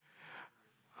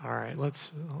All right,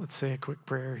 let's say a quick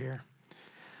prayer here.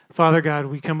 Father God,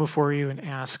 we come before you and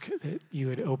ask that you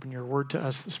would open your word to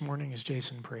us this morning as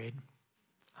Jason prayed.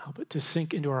 Help it to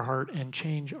sink into our heart and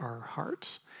change our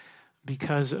hearts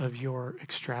because of your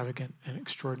extravagant and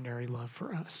extraordinary love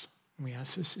for us. We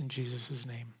ask this in Jesus'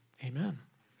 name. Amen.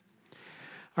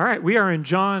 All right, we are in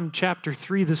John chapter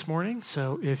 3 this morning,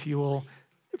 so if you will,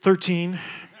 13.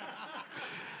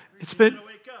 It's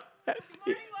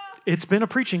been a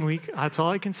preaching week. That's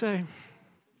all I can say.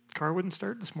 Car wouldn't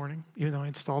start this morning, even though I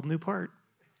installed a new part,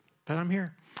 but I'm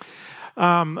here.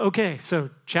 Okay, so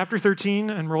chapter 13,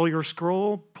 unroll your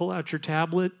scroll, pull out your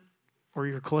tablet or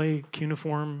your clay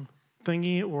cuneiform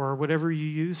thingy or whatever you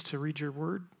use to read your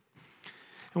word.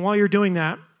 And while you're doing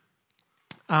that,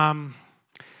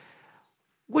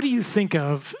 what do you think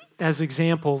of as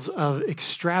examples of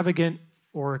extravagant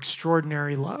or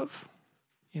extraordinary love?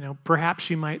 You know, perhaps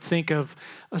you might think of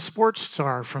a sports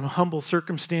star from humble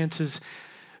circumstances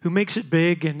who makes it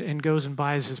big and goes and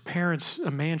buys his parents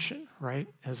a mansion, right,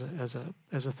 as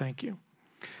a thank you.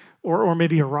 Or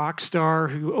maybe a rock star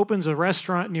who opens a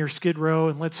restaurant near Skid Row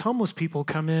and lets homeless people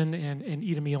come in and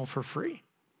eat a meal for free.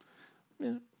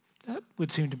 Yeah, that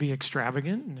would seem to be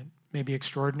extravagant and maybe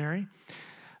extraordinary.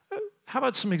 How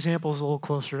about some examples a little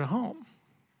closer to home?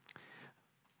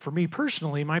 For me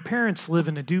personally, my parents live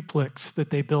in a duplex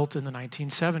that they built in the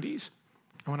 1970s.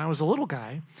 And when I was a little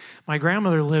guy, my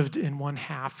grandmother lived in one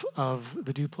half of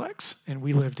the duplex, and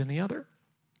we lived in the other.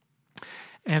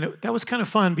 And that was kind of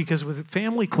fun because with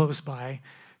family close by,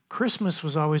 Christmas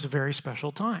was always a very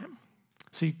special time.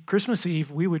 See, Christmas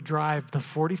Eve, we would drive the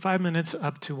 45 minutes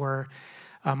up to where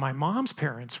my mom's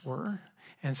parents were,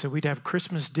 and so we'd have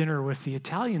Christmas dinner with the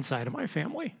Italian side of my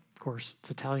family. Of course, it's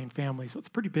Italian family, so it's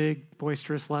pretty big,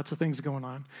 boisterous, lots of things going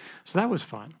on. So that was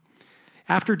fun.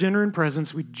 After dinner and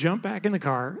presents, we'd jump back in the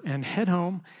car and head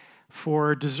home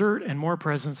for dessert and more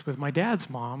presents with my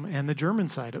dad's mom and the German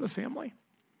side of the family.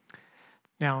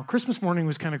 Now, Christmas morning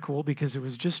was kind of cool because it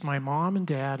was just my mom and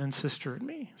dad and sister and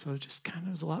me. So it just kind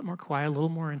of was a lot more quiet, a little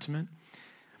more intimate.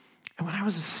 And when I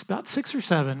was about 6 or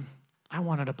 7, I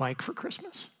wanted a bike for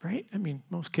Christmas, right? I mean,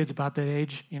 most kids about that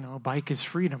age, a bike is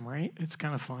freedom, right? It's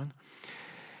kind of fun.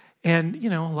 And,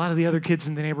 a lot of the other kids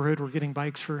in the neighborhood were getting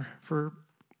bikes for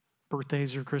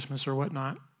birthdays or Christmas or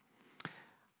whatnot.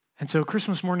 And so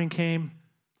Christmas morning came,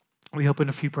 we opened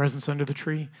a few presents under the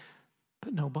tree,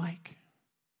 but no bike.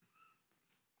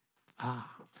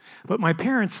 But my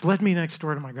parents led me next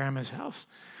door to my grandma's house,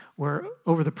 where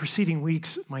over the preceding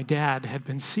weeks, my dad had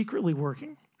been secretly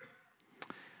working.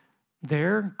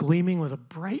 There, gleaming with a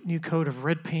bright new coat of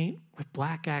red paint with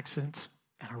black accents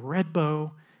and a red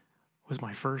bow, was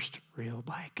my first real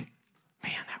bike.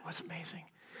 Man, that was amazing.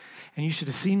 And you should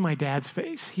have seen my dad's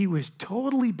face. He was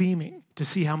totally beaming to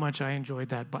see how much I enjoyed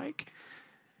that bike.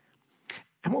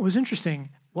 And what was interesting,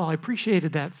 while I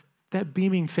appreciated that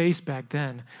beaming face back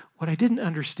then, what I didn't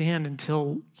understand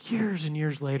until years and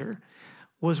years later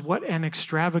was what an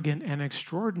extravagant and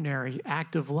extraordinary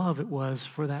act of love it was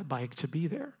for that bike to be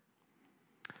there.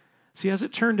 See, as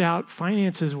it turned out,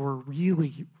 finances were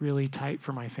really, really tight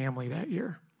for my family that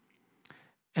year.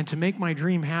 And to make my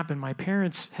dream happen, my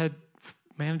parents had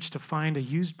managed to find a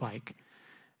used bike,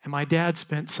 and my dad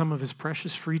spent some of his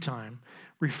precious free time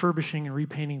refurbishing and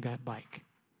repainting that bike.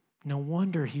 No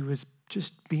wonder he was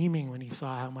just beaming when he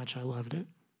saw how much I loved it.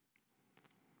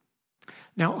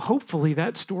 Now, hopefully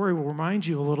that story will remind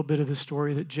you a little bit of the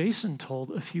story that Jason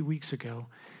told a few weeks ago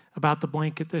about the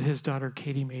blanket that his daughter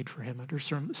Katie made for him under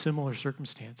similar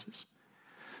circumstances.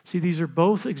 See, these are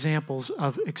both examples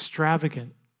of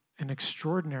extravagant and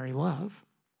extraordinary love.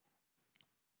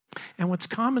 And what's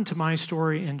common to my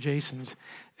story and Jason's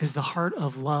is the heart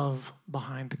of love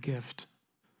behind the gift.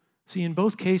 See, in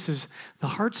both cases, the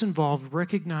hearts involved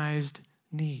recognized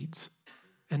needs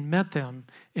and met them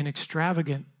in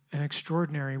extravagant and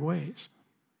extraordinary ways.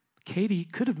 Katie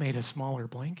could have made a smaller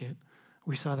blanket.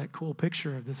 We saw that cool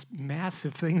picture of this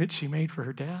massive thing that she made for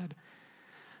her dad.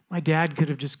 My dad could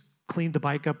have just cleaned the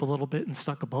bike up a little bit and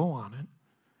stuck a bow on it.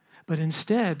 But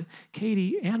instead,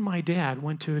 Katie and my dad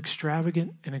went to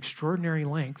extravagant and extraordinary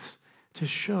lengths to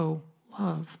show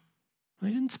love. They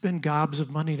didn't spend gobs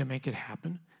of money to make it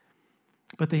happen,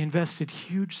 but they invested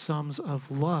huge sums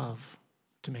of love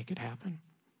to make it happen.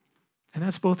 And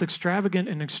that's both extravagant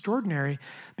and extraordinary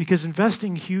because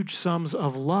investing huge sums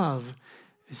of love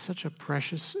is such a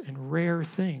precious and rare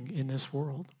thing in this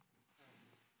world.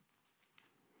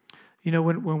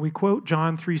 When we quote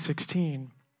John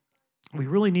 3:16, we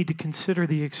really need to consider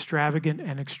the extravagant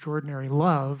and extraordinary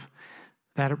love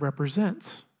that it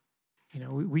represents.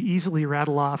 We easily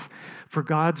rattle off, "For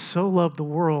God so loved the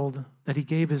world that he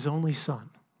gave his only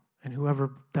son, and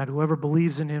whoever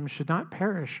believes in him should not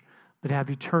perish, but have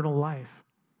eternal life.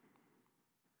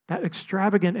 That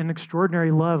extravagant and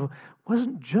extraordinary love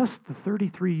wasn't just the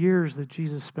 33 years that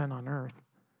Jesus spent on earth.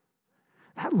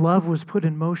 That love was put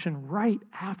in motion right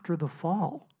after the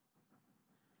fall.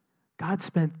 God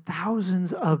spent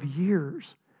thousands of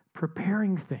years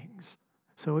preparing things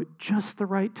so at just the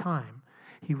right time,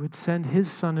 he would send his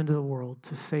Son into the world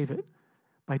to save it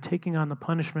by taking on the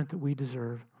punishment that we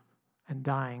deserve and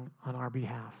dying on our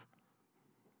behalf.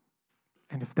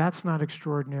 And if that's not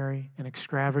extraordinary and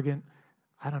extravagant,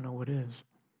 I don't know what is.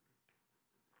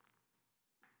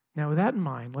 Now, with that in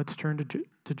mind, let's turn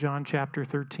to John chapter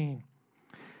 13.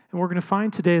 And we're going to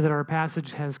find today that our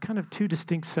passage has kind of two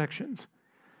distinct sections.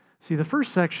 See, the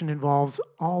first section involves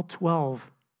all 12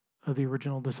 of the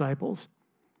original disciples,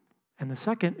 and the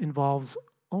second involves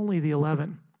only the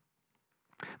 11.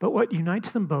 But what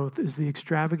unites them both is the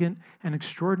extravagant and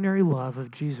extraordinary love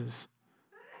of Jesus.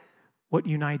 What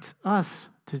unites us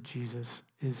to Jesus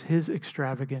is his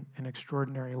extravagant and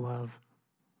extraordinary love.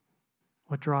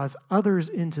 What draws others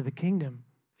into the kingdom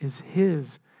is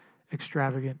his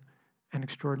extravagant and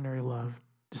extraordinary love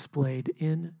displayed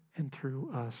in and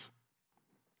through us.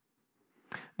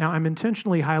 Now, I'm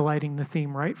intentionally highlighting the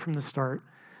theme right from the start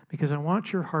because I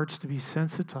want your hearts to be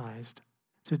sensitized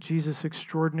to Jesus'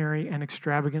 extraordinary and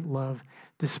extravagant love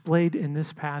displayed in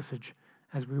this passage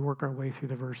as we work our way through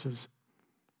the verses.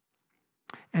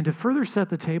 And to further set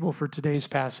the table for today's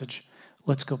passage,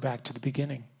 let's go back to the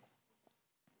beginning.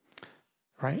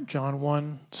 Right? John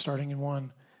 1, starting in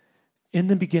 1. In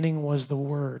the beginning was the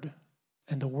Word,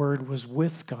 and the Word was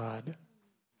with God,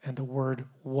 and the Word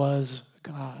was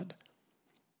God.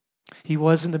 He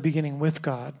was in the beginning with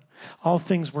God. All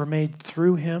things were made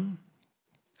through him,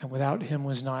 and without him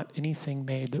was not anything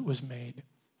made that was made.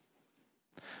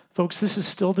 Folks, this is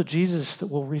still the Jesus that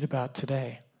we'll read about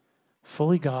today.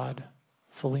 Fully God,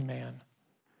 fully man.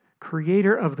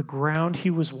 Creator of the ground he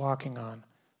was walking on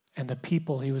and the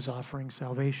people he was offering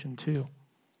salvation to.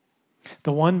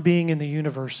 The one being in the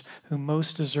universe who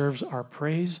most deserves our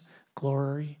praise,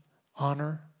 glory,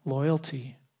 honor,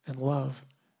 loyalty, and love.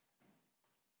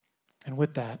 And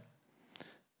with that,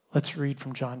 let's read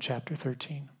from John chapter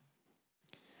 13.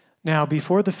 Now,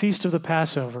 before the feast of the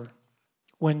Passover,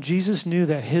 when Jesus knew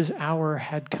that his hour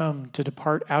had come to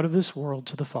depart out of this world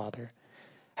to the Father,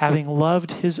 having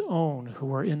loved his own who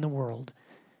were in the world,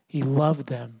 he loved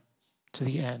them to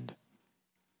the end.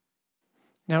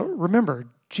 Now, remember,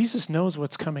 Jesus knows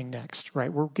what's coming next,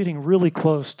 right? We're getting really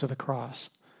close to the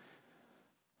cross.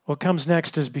 What comes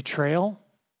next is betrayal,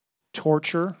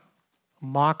 torture,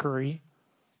 mockery,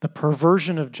 the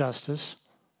perversion of justice,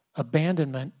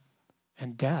 abandonment,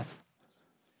 and death.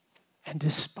 And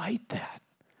despite that,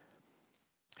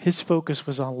 his focus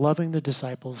was on loving the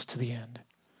disciples to the end.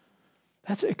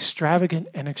 That's extravagant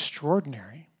and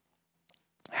extraordinary.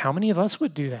 How many of us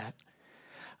would do that?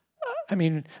 I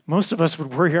mean, most of us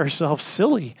would worry ourselves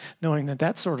silly knowing that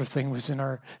that sort of thing was in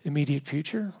our immediate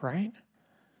future, right?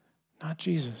 Not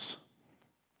Jesus.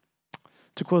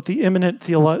 To quote the eminent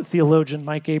theologian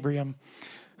Mike Abraham,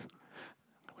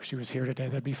 I wish he was here today,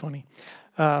 that'd be funny.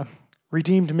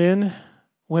 Redeemed men,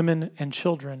 women, and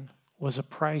children was a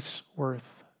price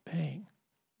worth paying.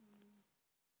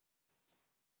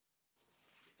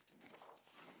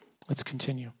 Let's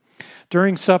continue.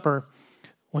 During supper,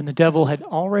 when the devil had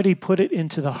already put it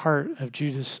into the heart of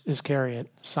Judas Iscariot,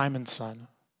 Simon's son,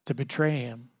 to betray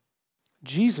him,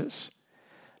 Jesus,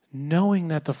 knowing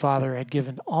that the Father had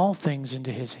given all things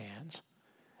into his hands,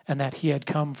 and that he had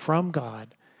come from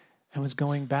God and was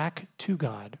going back to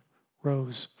God,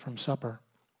 rose from supper.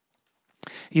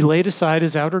 He laid aside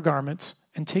his outer garments,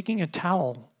 and taking a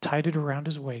towel, tied it around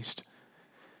his waist.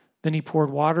 Then he poured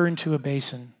water into a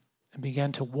basin and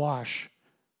began to wash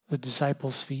the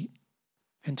disciples' feet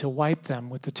and to wipe them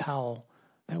with the towel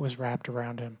that was wrapped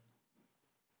around him.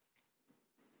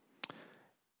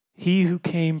 He who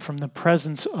came from the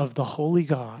presence of the holy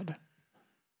God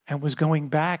and was going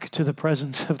back to the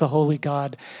presence of the holy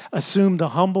God assumed the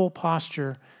humble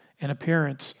posture and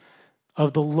appearance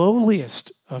of the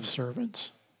lowliest of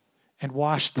servants and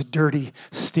washed the dirty,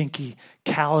 stinky,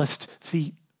 calloused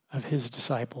feet of his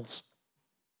disciples.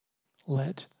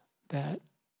 Let that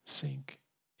sink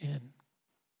in.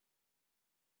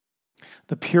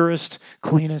 The purest,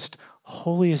 cleanest,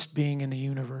 holiest being in the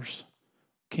universe,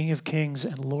 King of kings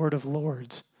and Lord of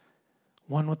lords,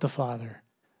 one with the Father,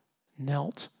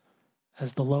 knelt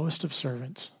as the lowest of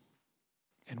servants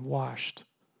and washed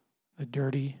the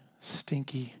dirty,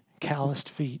 stinky, calloused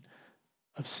feet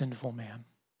of sinful man.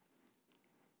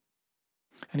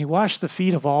 And he washed the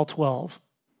feet of all 12,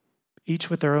 each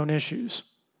with their own issues,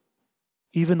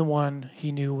 even the one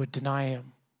he knew would deny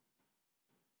him,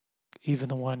 even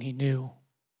the one he knew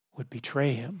would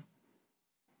betray him.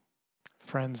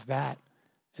 Friends, that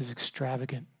is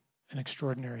extravagant and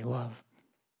extraordinary love.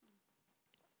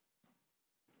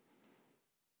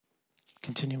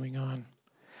 Continuing on.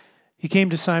 He came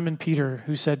to Simon Peter,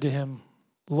 who said to him,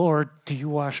 Lord, do you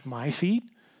wash my feet?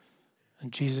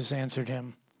 And Jesus answered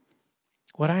him,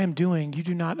 what I am doing you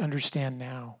do not understand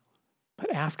now,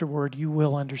 but afterward you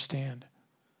will understand.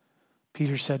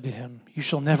 Peter said to him, you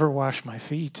shall never wash my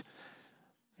feet.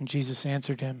 And Jesus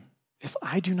answered him, if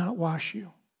I do not wash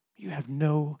you, you have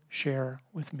no share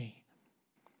with me.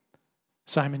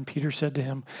 Simon Peter said to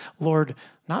him, Lord,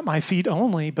 not my feet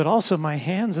only, but also my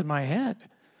hands and my head.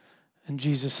 And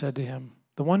Jesus said to him,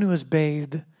 the one who is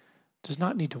bathed does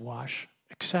not need to wash,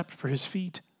 except for his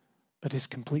feet, but is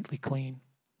completely clean.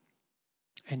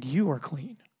 And you are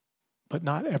clean, but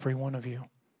not every one of you.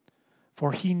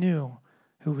 For he knew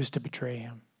who was to betray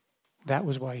him. That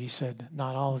was why he said,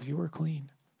 not all of you are clean.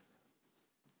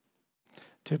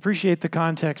 To appreciate the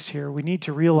context here, we need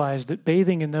to realize that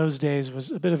bathing in those days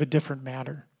was a bit of a different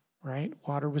matter, right?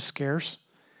 Water was scarce.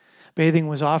 Bathing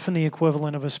was often the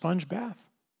equivalent of a sponge bath.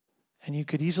 And you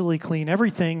could easily clean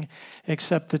everything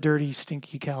except the dirty,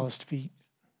 stinky, calloused feet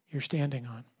you're standing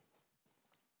on.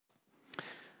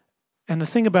 And the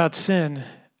thing about sin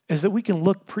is that we can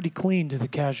look pretty clean to the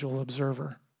casual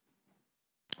observer,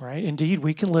 right? Indeed,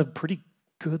 we can live pretty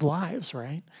good lives,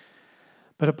 right?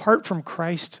 But apart from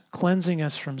Christ cleansing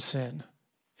us from sin,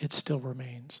 it still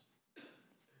remains.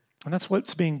 And that's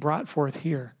what's being brought forth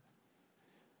here.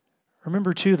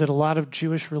 Remember, too, that a lot of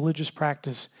Jewish religious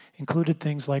practice included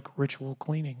things like ritual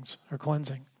cleanings or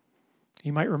cleansing.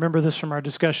 You might remember this from our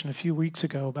discussion a few weeks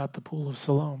ago about the Pool of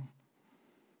Siloam.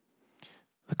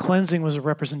 The cleansing was a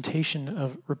representation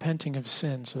of repenting of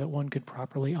sin so that one could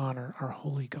properly honor our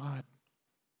holy God.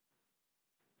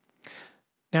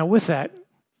 Now, with that,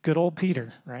 good old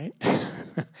Peter, right?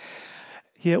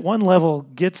 He at one level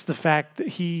gets the fact that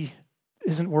he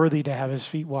isn't worthy to have his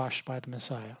feet washed by the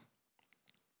Messiah.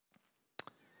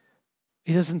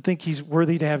 He doesn't think he's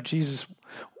worthy to have Jesus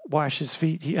wash his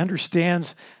feet. He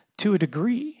understands to a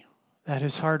degree that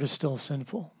his heart is still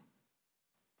sinful.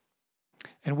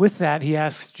 And with that, he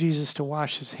asks Jesus to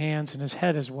wash his hands and his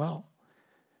head as well.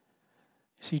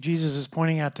 See, Jesus is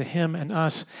pointing out to him and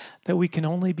us that we can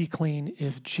only be clean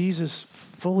if Jesus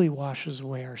fully washes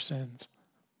away our sins.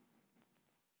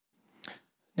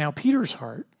 Now, Peter's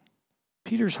heart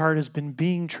has been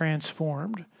being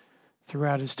transformed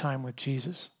throughout his time with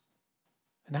Jesus.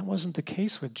 And that wasn't the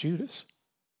case with Judas.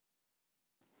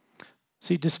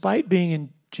 See, despite being in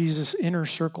Jesus' inner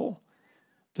circle,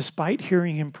 despite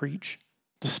hearing him preach,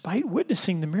 despite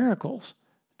witnessing the miracles,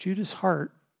 Judas'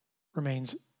 heart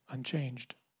remains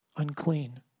unchanged,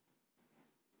 unclean.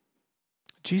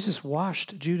 Jesus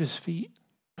washed Judas' feet,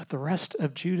 but the rest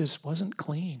of Judas wasn't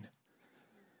clean.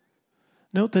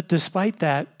 Note that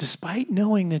despite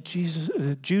knowing that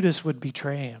Judas would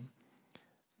betray him,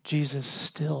 Jesus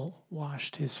still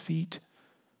washed his feet.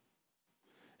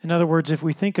 In other words, if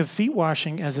we think of feet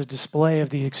washing as a display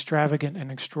of the extravagant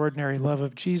and extraordinary love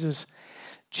of Jesus,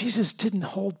 Jesus didn't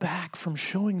hold back from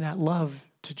showing that love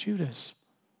to Judas.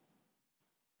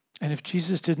 And if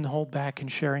Jesus didn't hold back in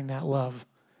sharing that love,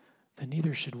 then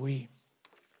neither should we.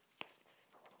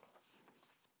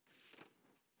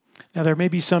 Now, there may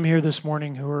be some here this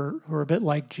morning who are a bit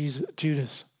like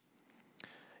Judas.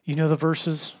 You know the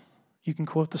verses, you can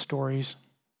quote the stories.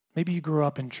 Maybe you grew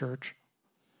up in church.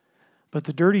 But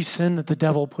the dirty sin that the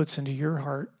devil puts into your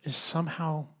heart is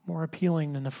somehow more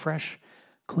appealing than the fresh,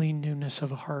 clean newness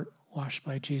of a heart washed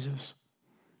by Jesus.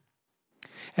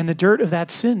 And the dirt of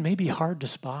that sin may be hard to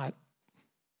spot.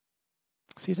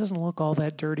 See, it doesn't look all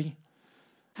that dirty.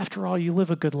 After all, you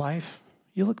live a good life.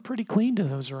 You look pretty clean to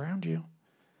those around you.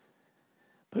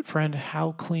 But friend,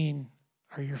 how clean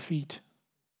are your feet?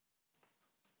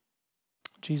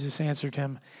 Jesus answered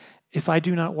him, if I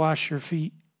do not wash your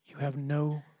feet, you have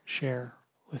no share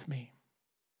with me.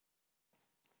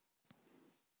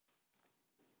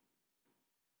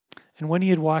 And when he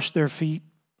had washed their feet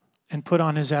and put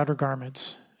on his outer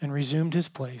garments and resumed his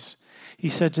place, he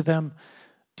said to them,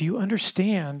 do you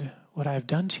understand what I have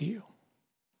done to you?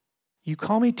 You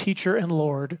call me teacher and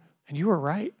Lord, and you are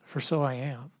right, for so I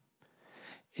am.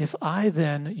 If I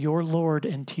then, your Lord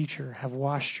and teacher, have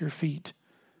washed your feet,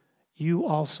 you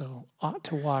also ought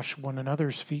to wash one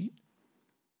another's feet.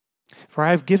 For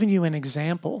I have given you an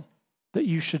example that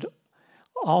you should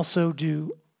also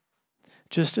do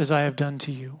just as I have done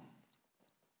to you.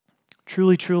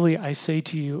 Truly, truly, I say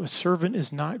to you, a servant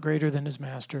is not greater than his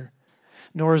master,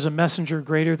 nor is a messenger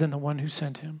greater than the one who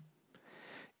sent him.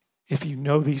 if you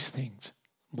know these things.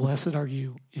 Blessed are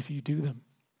you if you do them.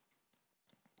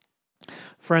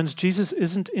 Friends, Jesus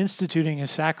isn't instituting a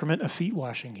sacrament of feet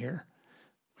washing here,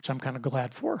 which I'm kind of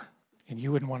glad for, and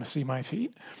you wouldn't want to see my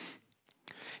feet.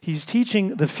 He's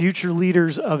teaching the future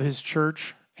leaders of his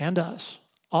church and us,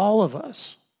 all of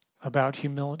us, about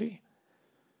humility.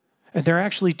 And there are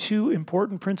actually two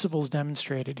important principles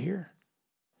demonstrated here.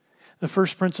 The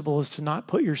first principle is to not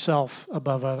put yourself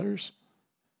above others.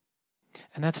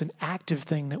 And that's an active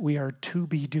thing that we are to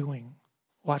be doing,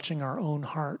 watching our own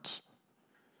hearts.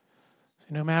 So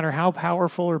no matter how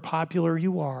powerful or popular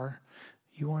you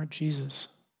aren't Jesus.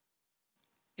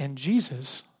 And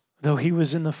Jesus, though he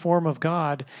was in the form of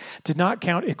God, did not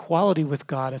count equality with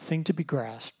God a thing to be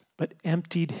grasped, but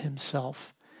emptied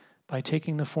himself by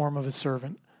taking the form of a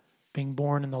servant, being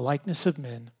born in the likeness of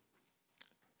men,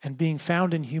 and being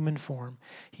found in human form,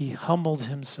 he humbled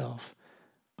himself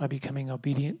by becoming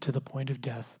obedient to the point of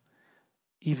death,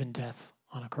 even death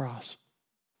on a cross.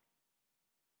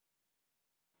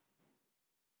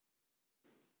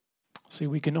 See,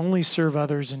 we can only serve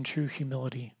others in true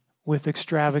humility, with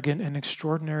extravagant and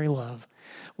extraordinary love,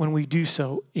 when we do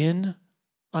so in,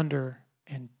 under,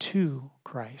 and to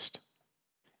Christ,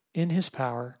 in his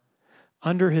power,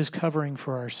 under his covering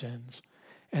for our sins,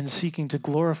 and seeking to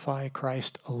glorify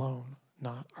Christ alone,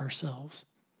 not ourselves.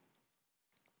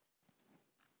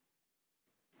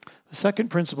 The second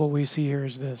principle we see here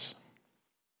is this: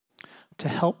 to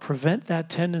help prevent that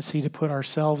tendency to put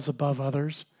ourselves above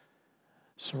others,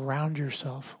 surround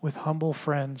yourself with humble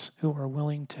friends who are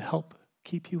willing to help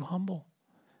keep you humble,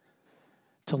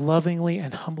 to lovingly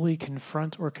and humbly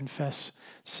confront or confess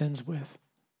sins with.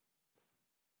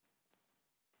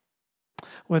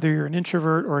 Whether you're an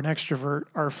introvert or an extrovert,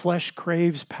 our flesh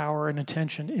craves power and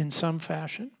attention in some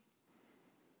fashion.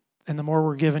 And the more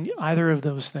we're given either of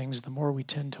those things, the more we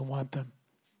tend to want them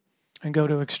and go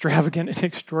to extravagant and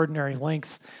extraordinary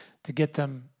lengths to get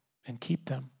them and keep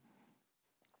them.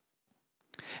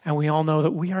 And we all know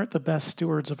that we aren't the best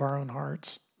stewards of our own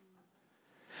hearts.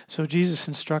 So Jesus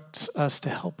instructs us to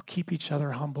help keep each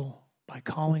other humble by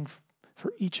calling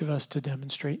for each of us to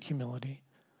demonstrate humility.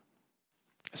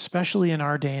 Especially in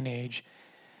our day and age,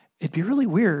 it'd be really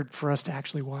weird for us to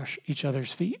actually wash each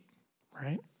other's feet,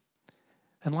 right?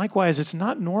 And likewise, it's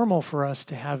not normal for us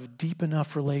to have deep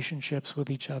enough relationships with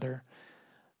each other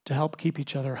to help keep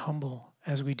each other humble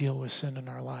as we deal with sin in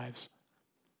our lives.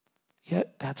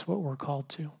 Yet, that's what we're called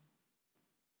to.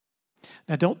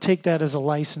 Now, don't take that as a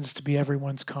license to be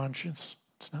everyone's conscience.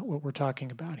 It's not what we're talking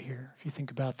about here. If you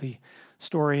think about the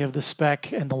story of the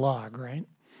speck and the log, right?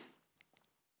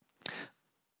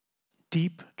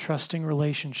 Deep, trusting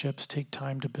relationships take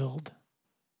time to build.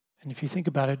 And if you think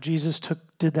about it, Jesus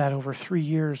did that over 3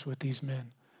 years with these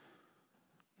men.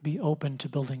 Be open to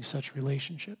building such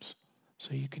relationships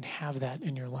so you can have that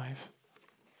in your life.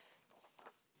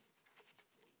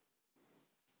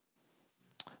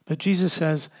 But Jesus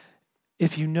says,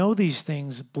 if you know these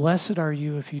things, blessed are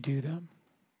you if you do them.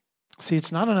 See,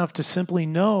 it's not enough to simply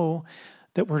know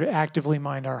that we're to actively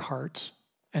mind our hearts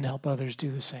and help others do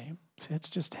the same. See, it's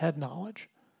just head knowledge.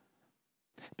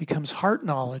 It becomes heart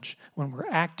knowledge when we're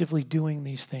actively doing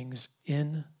these things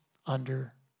in,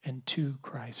 under, and to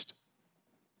Christ.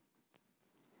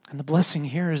 And the blessing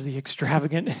here is the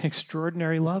extravagant and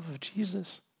extraordinary love of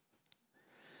Jesus.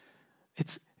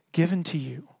 It's given to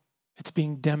you. It's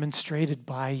being demonstrated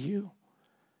by you.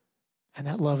 And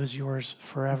that love is yours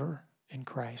forever in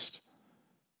Christ.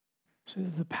 So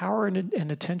the power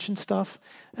and attention stuff,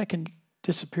 that can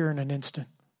disappear in an instant,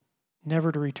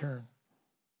 never to return.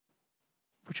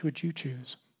 Which would you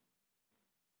choose?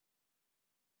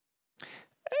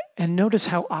 And notice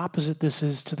how opposite this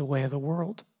is to the way of the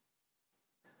world.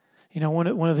 You know, one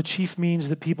of the chief means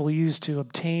that people use to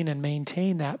obtain and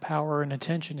maintain that power and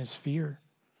attention is fear.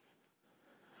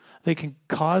 They can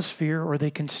cause fear or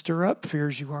they can stir up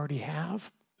fears you already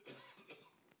have.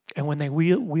 And when they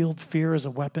wield fear as a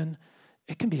weapon,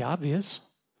 it can be obvious.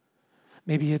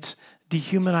 Maybe it's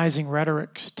dehumanizing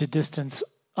rhetoric to distance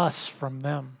us from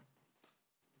them.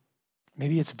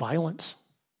 Maybe it's violence.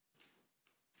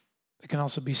 It can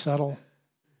also be subtle.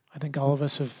 I think all of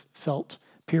us have felt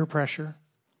peer pressure.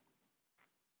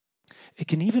 It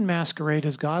can even masquerade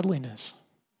as godliness.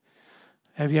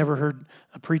 Have you ever heard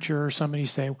a preacher or somebody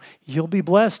say, you'll be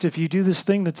blessed if you do this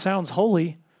thing that sounds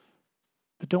holy,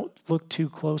 but don't look too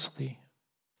closely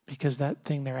because that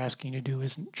thing they're asking you to do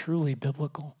isn't truly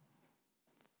biblical.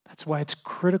 That's why it's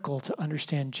critical to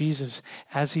understand Jesus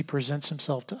as he presents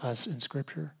himself to us in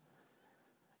Scripture.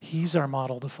 He's our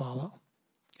model to follow.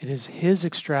 It is his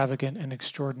extravagant and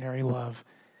extraordinary love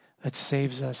that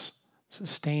saves us,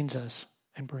 sustains us,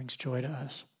 and brings joy to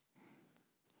us.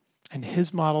 And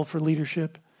his model for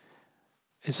leadership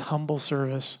is humble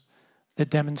service that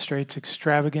demonstrates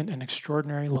extravagant and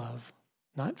extraordinary love,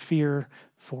 not fear,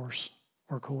 force,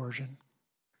 or coercion.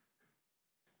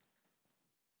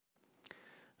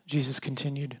 Jesus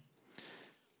continued,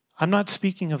 I'm not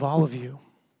speaking of all of you.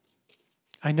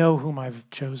 I know whom I've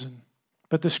chosen,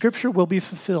 but the scripture will be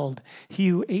fulfilled. He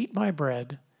who ate my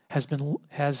bread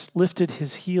has lifted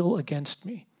his heel against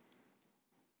me.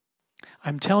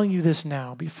 I'm telling you this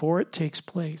now before it takes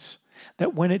place,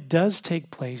 that when it does take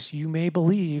place, you may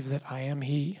believe that I am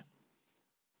he.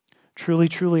 Truly,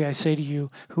 truly, I say to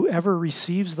you, whoever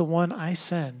receives the one I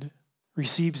send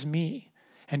receives me,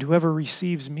 and whoever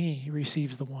receives me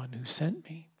receives the one who sent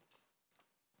me.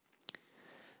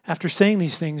 After saying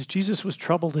these things, Jesus was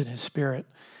troubled in his spirit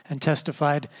and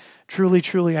testified, truly,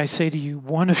 truly, I say to you,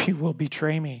 one of you will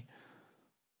betray me.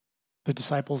 The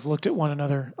disciples looked at one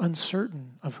another,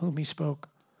 uncertain of whom he spoke.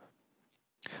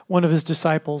 One of his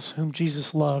disciples, whom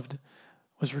Jesus loved,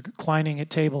 was reclining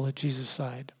at table at Jesus'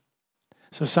 side.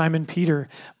 So Simon Peter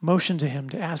motioned to him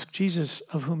to ask Jesus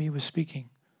of whom he was speaking.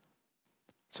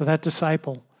 So that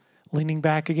disciple, leaning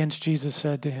back against Jesus,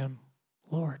 said to him,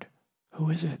 Lord,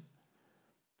 who is it?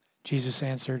 Jesus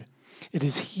answered, it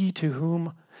is he to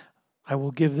whom I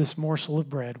will give this morsel of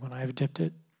bread when I have dipped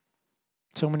it.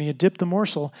 So when he had dipped the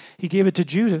morsel, he gave it to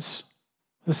Judas,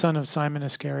 the son of Simon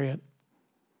Iscariot.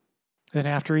 Then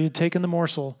after he had taken the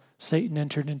morsel, Satan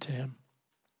entered into him.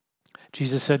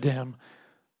 Jesus said to him,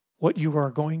 what you are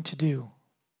going to do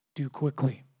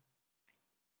quickly.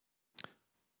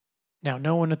 Now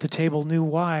no one at the table knew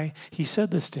why he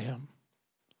said this to him.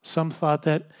 Some thought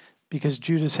that because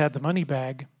Judas had the money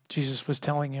bag, Jesus was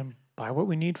telling him, buy what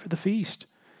we need for the feast,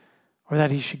 or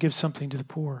that he should give something to the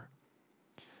poor.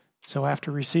 So after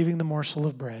receiving the morsel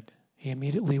of bread, he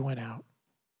immediately went out,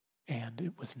 and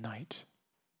it was night.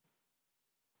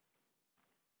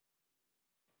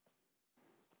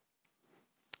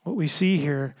 What we see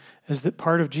here is that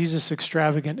part of Jesus'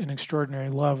 extravagant and extraordinary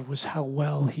love was how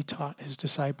well he taught his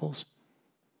disciples.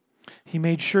 He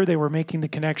made sure they were making the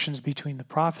connections between the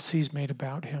prophecies made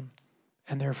about him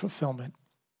and their fulfillment,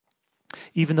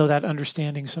 even though that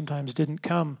understanding sometimes didn't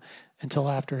come until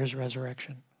after his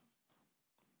resurrection.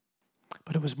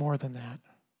 But it was more than that.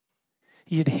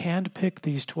 He had handpicked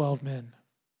these 12 men,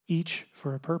 each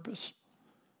for a purpose.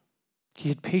 He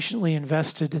had patiently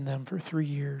invested in them for 3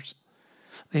 years.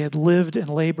 They had lived and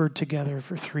labored together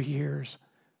for 3 years.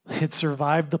 They had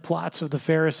survived the plots of the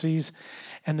Pharisees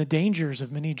and the dangers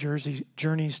of many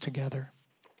journeys together.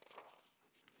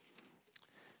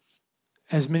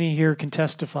 As many here can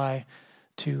testify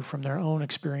to from their own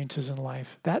experiences in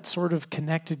life, that sort of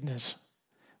connectedness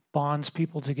bonds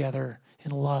people together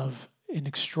in love in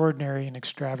extraordinary and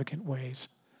extravagant ways.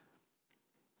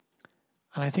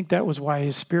 And I think that was why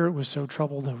his spirit was so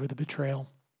troubled over the betrayal.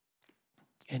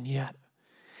 And yet,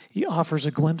 he offers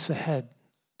a glimpse ahead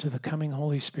to the coming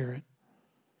Holy Spirit.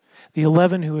 The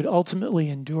 11 who would ultimately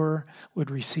endure would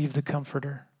receive the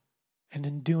Comforter, and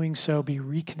in doing so be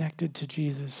reconnected to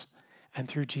Jesus, and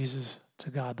through Jesus to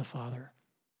God the Father.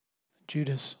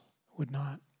 Judas would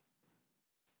not.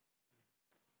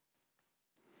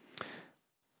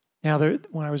 Now,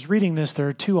 when I was reading this, there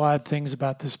are two odd things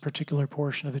about this particular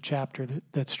portion of the chapter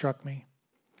that struck me.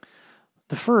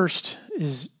 The first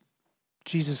is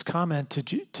Jesus' comment to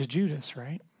Judas,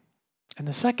 right? And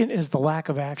the second is the lack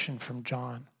of action from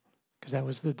John, because that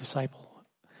was the disciple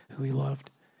who he loved.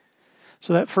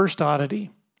 So that first oddity,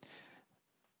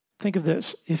 think of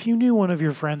this. If you knew one of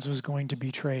your friends was going to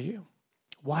betray you,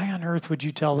 why on earth would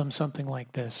you tell them something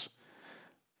like this?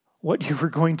 What you were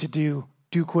going to do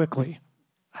quickly.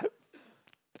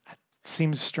 It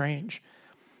seems strange.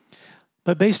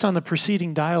 But based on the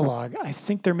preceding dialogue, I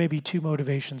think there may be two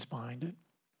motivations behind it.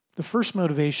 The first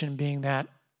motivation being that,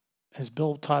 as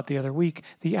Bill taught the other week,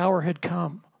 the hour had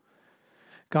come.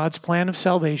 God's plan of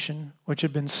salvation, which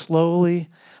had been slowly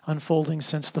unfolding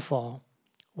since the fall,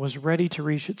 was ready to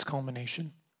reach its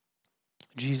culmination.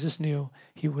 Jesus knew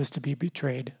he was to be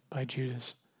betrayed by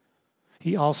Judas.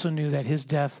 He also knew that his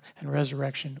death and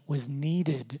resurrection was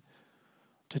needed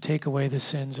to take away the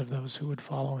sins of those who would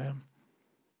follow him.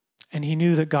 And he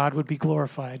knew that God would be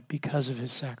glorified because of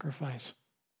his sacrifice.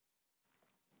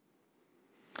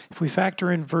 If we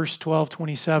factor in verse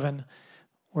 12:27,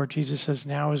 where Jesus says,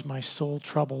 now is my soul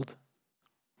troubled,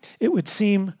 it would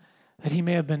seem that he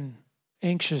may have been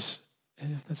anxious.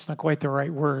 That's not quite the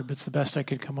right word, but it's the best I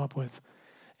could come up with.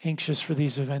 Anxious for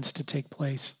these events to take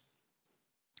place.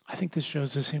 I think this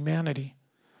shows his humanity.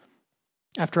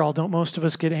 After all, don't most of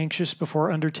us get anxious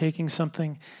before undertaking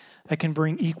something that can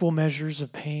bring equal measures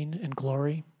of pain and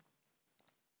glory.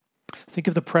 Think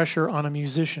of the pressure on a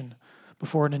musician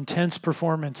before an intense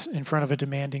performance in front of a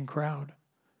demanding crowd,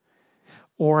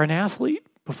 or an athlete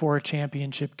before a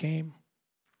championship game.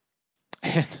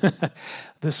 And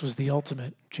this was the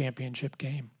ultimate championship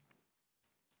game.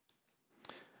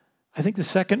 I think the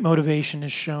second motivation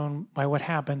is shown by what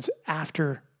happens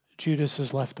after Judas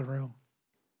has left the room.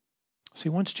 See,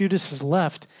 once Judas has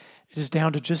left, it is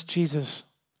down to just Jesus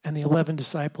and the 11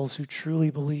 disciples who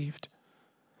truly believed.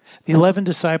 The 11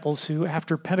 disciples who,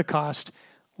 after Pentecost,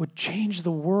 would change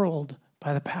the world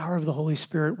by the power of the Holy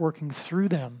Spirit working through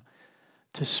them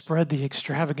to spread the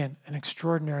extravagant and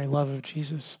extraordinary love of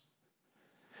Jesus.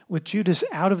 With Judas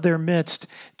out of their midst,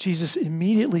 Jesus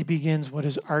immediately begins what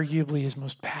is arguably his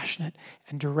most passionate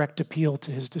and direct appeal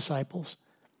to his disciples.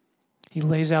 He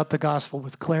lays out the gospel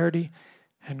with clarity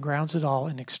and grounds it all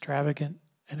in extravagant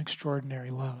and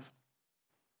extraordinary love.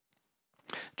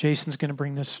 Jason's going to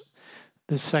bring this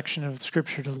section of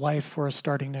Scripture to life for us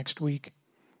starting next week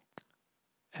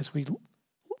as we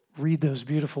read those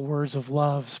beautiful words of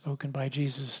love spoken by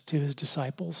Jesus to his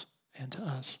disciples and to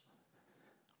us.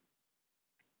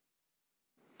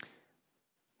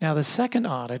 Now, the second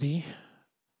oddity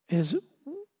is,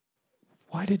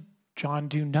 why did John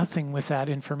do nothing with that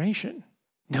information,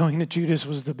 knowing that Judas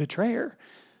was the betrayer?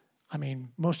 I mean,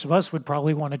 most of us would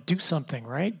probably want to do something,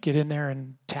 right? Get in there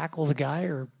and tackle the guy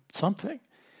or something.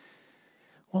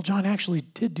 Well, John actually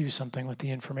did do something with the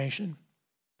information.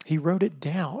 He wrote it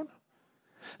down.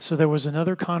 So there was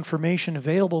another confirmation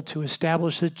available to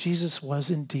establish that Jesus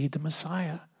was indeed the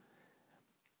Messiah.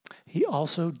 He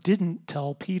also didn't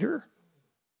tell Peter.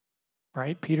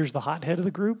 Right? Peter's the hothead of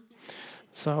the group.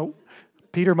 So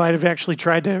Peter might have actually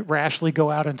tried to rashly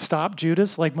go out and stop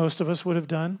Judas like most of us would have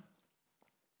done.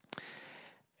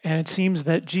 And it seems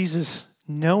that Jesus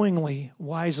knowingly,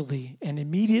 wisely, and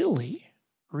immediately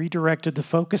redirected the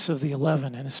focus of the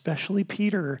 11, and especially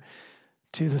Peter,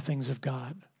 to the things of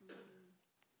God.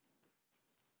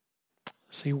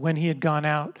 See, when he had gone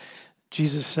out,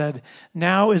 Jesus said,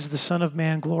 "Now is the Son of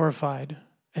Man glorified,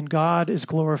 and God is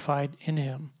glorified in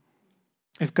him.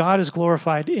 If God is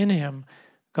glorified in him,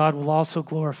 God will also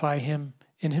glorify him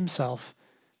in himself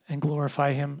and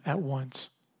glorify him at once.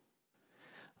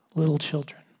 Little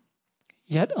children,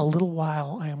 yet a little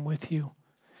while I am with you.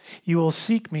 You will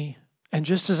seek me, and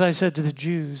just as I said to the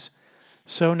Jews,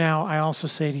 so now I also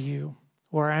say to you,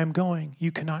 where I am going,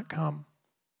 you cannot come.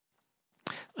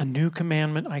 A new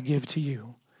commandment I give to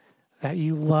you, that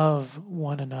you love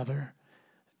one another,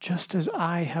 just as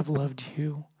I have loved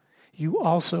you. You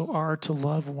also are to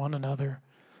love one another.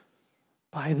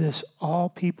 By this, all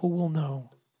people will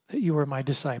know that you are my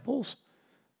disciples,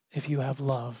 if you have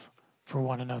love for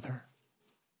one another."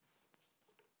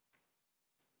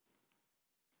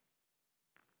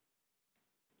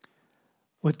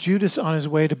 With Judas on his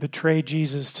way to betray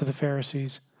Jesus to the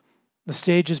Pharisees, the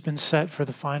stage has been set for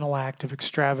the final act of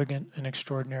extravagant and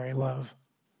extraordinary love.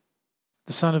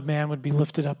 The Son of Man would be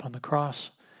lifted up on the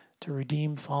cross to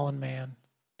redeem fallen man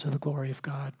to the glory of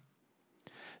God.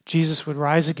 Jesus would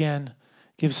rise again,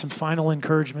 give some final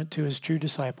encouragement to his true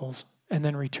disciples, and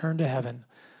then return to heaven,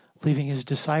 leaving his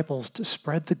disciples to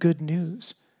spread the good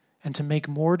news and to make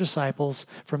more disciples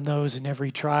from those in every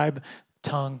tribe,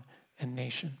 tongue, and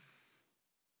nation.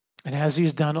 And as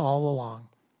he's done all along,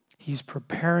 he's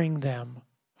preparing them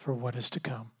for what is to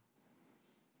come,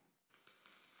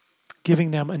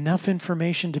 giving them enough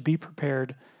information to be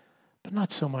prepared, but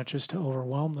not so much as to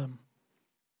overwhelm them.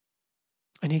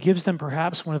 And he gives them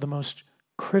perhaps one of the most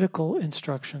critical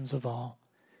instructions of all: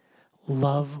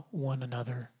 love one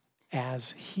another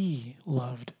as he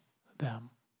loved them.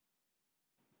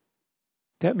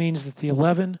 That means that the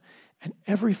 11 and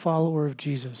every follower of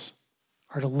Jesus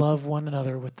are to love one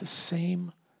another with the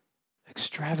same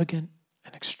extravagant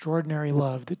and extraordinary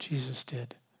love that Jesus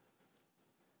did.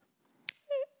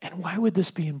 And why would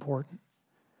this be important?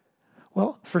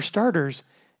 Well, for starters,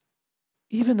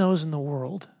 even those in the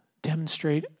world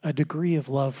demonstrate a degree of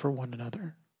love for one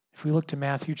another. If we look to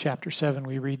Matthew chapter 7,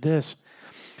 we read this: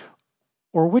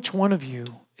 "Or which one of you,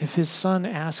 if his son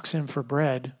asks him for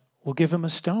bread, will give him a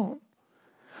stone?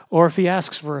 Or if he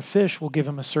asks for a fish, will give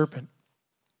him a serpent?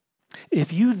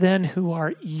 If you then, who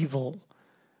are evil,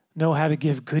 know how to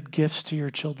give good gifts to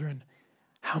your children,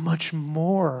 how much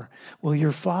more will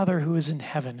your Father who is in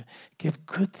heaven give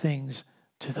good things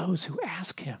to those who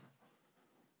ask him?"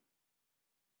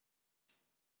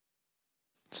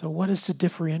 So what is to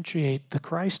differentiate the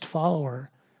Christ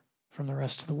follower from the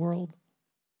rest of the world?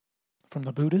 From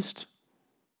the Buddhist,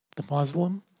 the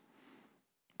Muslim,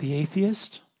 the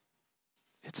atheist?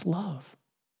 It's love.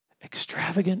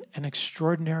 extravagant and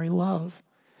extraordinary love.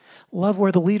 Love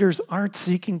where the leaders aren't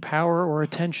seeking power or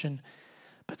attention,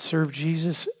 but serve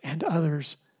Jesus and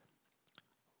others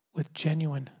with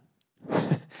genuine,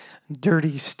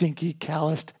 dirty, stinky,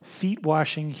 calloused,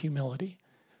 feet-washing humility.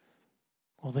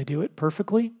 Will they do it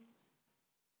perfectly?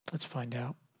 Let's find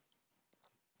out.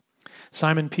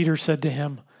 Simon Peter said to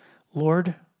him,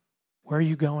 "Lord, where are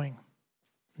you going?"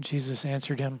 And Jesus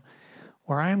answered him,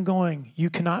 "Where I am going, you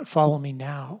cannot follow me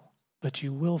now, but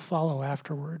you will follow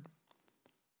afterward."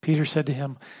 Peter said to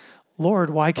him, "Lord,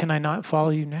 why can I not follow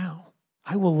you now?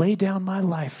 I will lay down my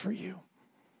life for you."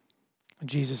 And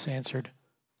Jesus answered,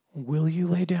 "Will you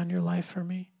lay down your life for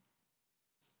me?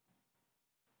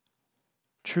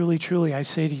 Truly, truly, I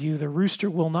say to you, the rooster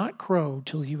will not crow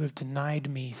till you have denied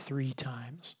me 3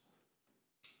 times.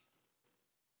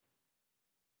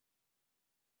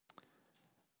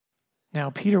 Now,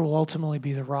 Peter will ultimately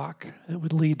be the rock that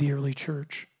would lead the early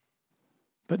church,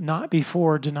 but not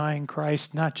before denying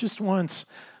Christ, not just once,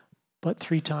 but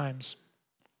 3 times.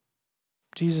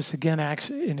 Jesus again acts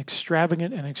in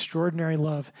extravagant and extraordinary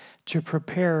love to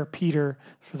prepare Peter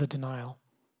for the denial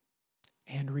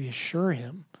and reassure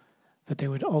him that they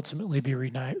would ultimately be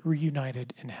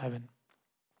reunited in heaven.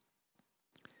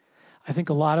 I think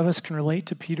a lot of us can relate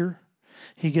to Peter.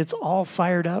 He gets all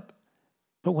fired up,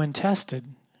 but when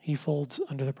tested, he folds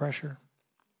under the pressure,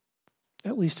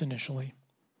 at least initially.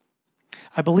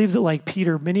 I believe that, like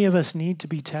Peter, many of us need to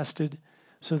be tested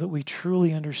so that we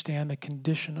truly understand the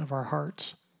condition of our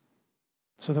hearts,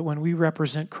 so that when we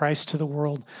represent Christ to the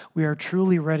world, we are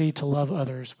truly ready to love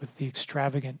others with the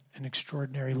extravagant and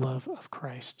extraordinary love of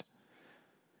Christ.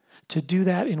 To do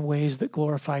that in ways that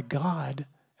glorify God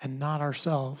and not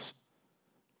ourselves.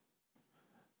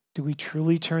 Do we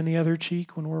truly turn the other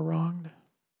cheek when we're wronged?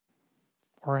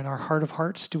 Or in our heart of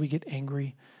hearts, do we get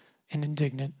angry and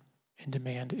indignant and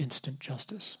demand instant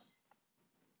justice?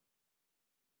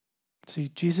 See,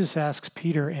 Jesus asks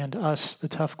Peter and us the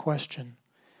tough question,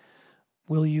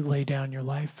 will you lay down your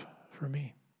life for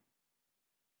me?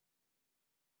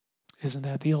 Isn't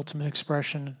that the ultimate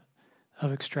expression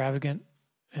of extravagant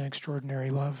and extraordinary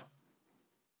love?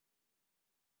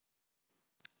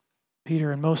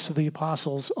 Peter and most of the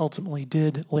apostles ultimately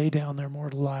did lay down their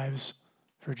mortal lives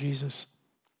for Jesus.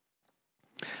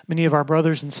 Many of our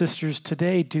brothers and sisters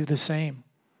today do the same.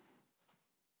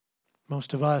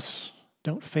 Most of us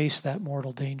don't face that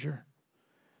mortal danger.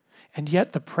 And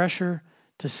yet the pressure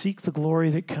to seek the glory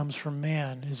that comes from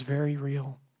man is very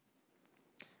real.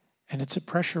 And it's a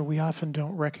pressure we often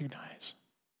don't recognize.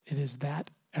 It is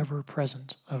that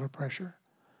ever-present of a pressure.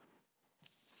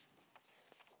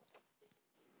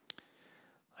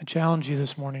 I challenge you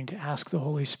this morning to ask the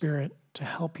Holy Spirit to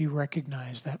help you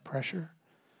recognize that pressure.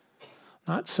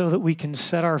 Not so that we can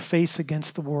set our face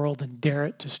against the world and dare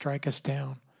it to strike us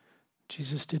down.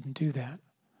 Jesus didn't do that.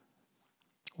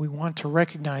 We want to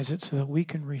recognize it so that we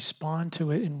can respond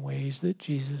to it in ways that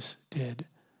Jesus did.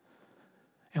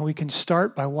 And we can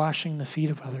start by washing the feet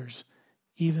of others,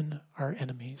 even our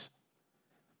enemies.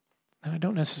 And I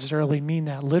don't necessarily mean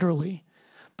that literally,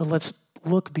 but let's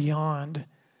look beyond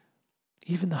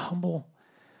even the humble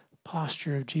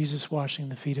posture of Jesus washing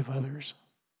the feet of others.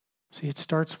 See, it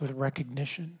starts with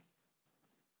recognition.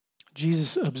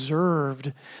 Jesus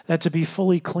observed that to be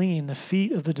fully clean, the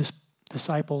feet of the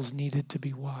disciples needed to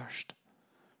be washed.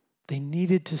 They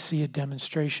needed to see a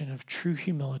demonstration of true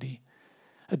humility,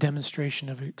 a demonstration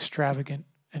of extravagant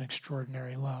and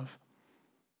extraordinary love.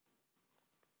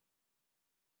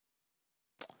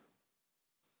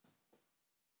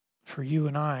 For you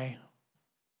and I,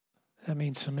 that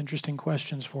means some interesting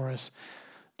questions for us.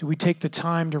 Do we take the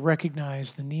time to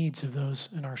recognize the needs of those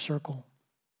in our circle?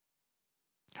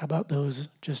 How about those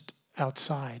just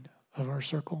outside of our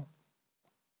circle?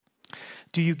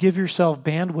 Do you give yourself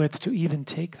bandwidth to even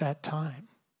take that time?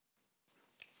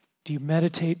 Do you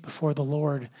meditate before the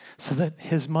Lord so that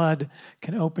His mud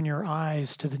can open your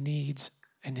eyes to the needs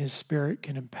and His Spirit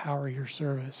can empower your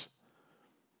service?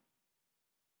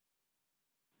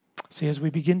 See, as we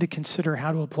begin to consider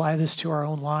how to apply this to our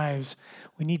own lives,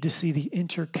 we need to see the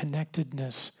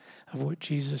interconnectedness of what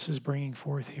Jesus is bringing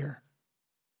forth here.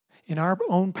 In our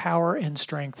own power and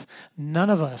strength, none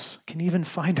of us can even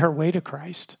find our way to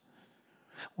Christ.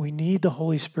 We need the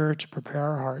Holy Spirit to prepare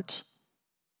our hearts.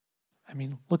 I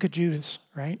mean, look at Judas,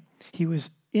 right? He was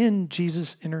in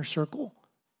Jesus' inner circle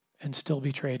and still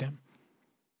betrayed him.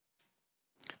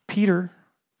 Peter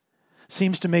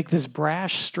seems to make this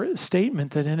brash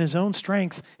statement that in his own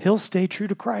strength, he'll stay true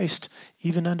to Christ,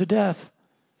 even unto death.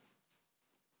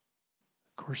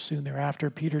 Of course, soon thereafter,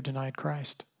 Peter denied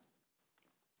Christ.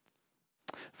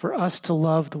 For us to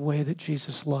love the way that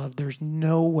Jesus loved, there's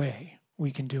no way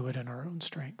we can do it in our own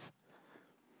strength.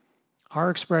 Our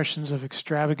expressions of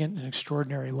extravagant and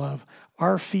extraordinary love,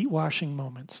 our feet-washing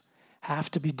moments,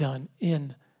 have to be done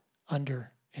in,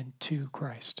 under, and to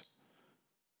Christ.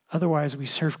 Otherwise, we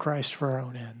serve Christ for our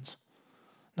own ends,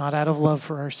 not out of love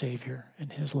for our Savior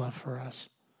and his love for us.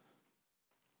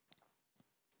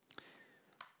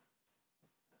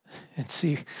 And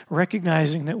see,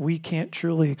 recognizing that we can't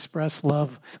truly express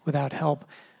love without help,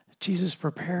 Jesus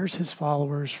prepares his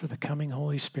followers for the coming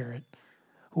Holy Spirit,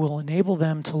 who will enable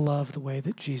them to love the way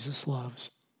that Jesus loves.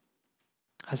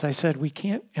 As I said, we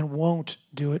can't and won't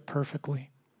do it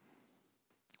perfectly.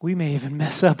 We may even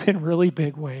mess up in really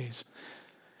big ways.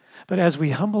 But as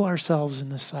we humble ourselves in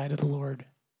the sight of the Lord,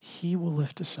 he will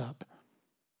lift us up.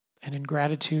 And in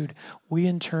gratitude, we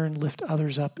in turn lift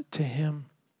others up to him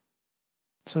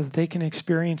so that they can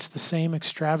experience the same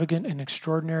extravagant and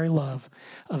extraordinary love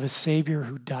of a Savior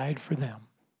who died for them,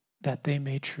 that they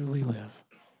may truly live.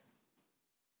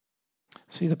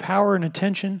 See, the power and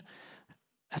attention,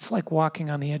 that's like walking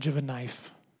on the edge of a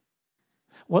knife.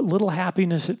 What little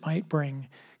happiness it might bring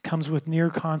comes with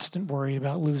near constant worry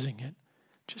about losing it.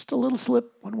 Just a little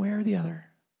slip one way or the other,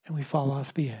 and we fall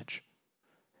off the edge.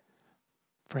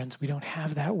 Friends, we don't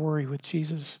have that worry with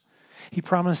Jesus. He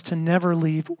promised to never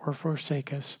leave or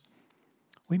forsake us.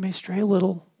 We may stray a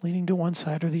little, leaning to one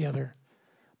side or the other,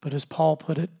 but as Paul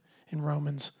put it in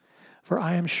Romans, for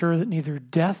I am sure that neither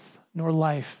death nor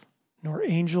life, nor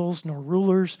angels, nor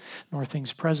rulers, nor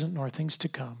things present, nor things to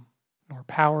come, nor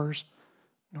powers,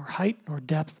 nor height, nor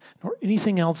depth, nor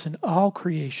anything else in all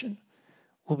creation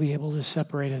will be able to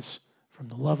separate us from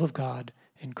the love of God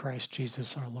in Christ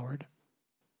Jesus our Lord.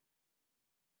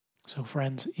 So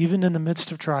friends, even in the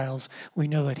midst of trials, we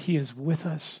know that he is with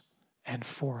us and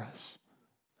for us.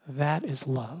 That is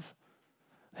love.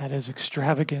 That is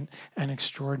extravagant and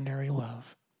extraordinary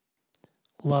love.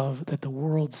 Love that the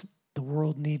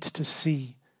world needs to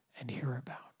see and hear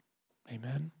about.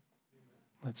 Amen?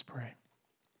 Let's pray.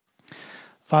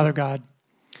 Father God,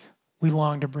 we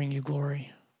long to bring you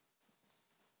glory.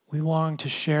 We long to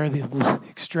share the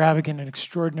extravagant and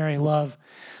extraordinary love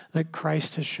that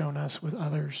Christ has shown us with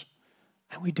others.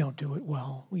 And we don't do it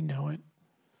well. We know it.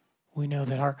 We know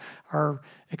that our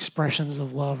expressions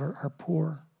of love are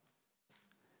poor.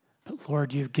 But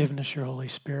Lord, you've given us your Holy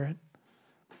Spirit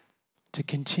to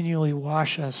continually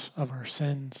wash us of our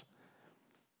sins,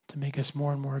 to make us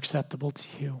more and more acceptable to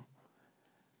you,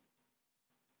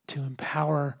 to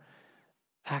empower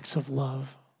acts of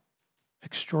love,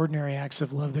 extraordinary acts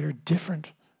of love that are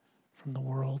different from the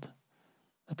world,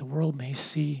 that the world may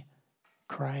see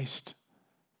Christ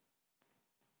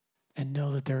and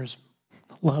know that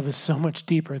love is so much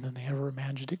deeper than they ever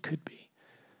imagined it could be.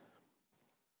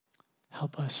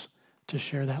 Help us to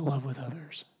share that love with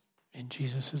others. In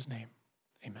Jesus' name,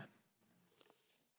 amen.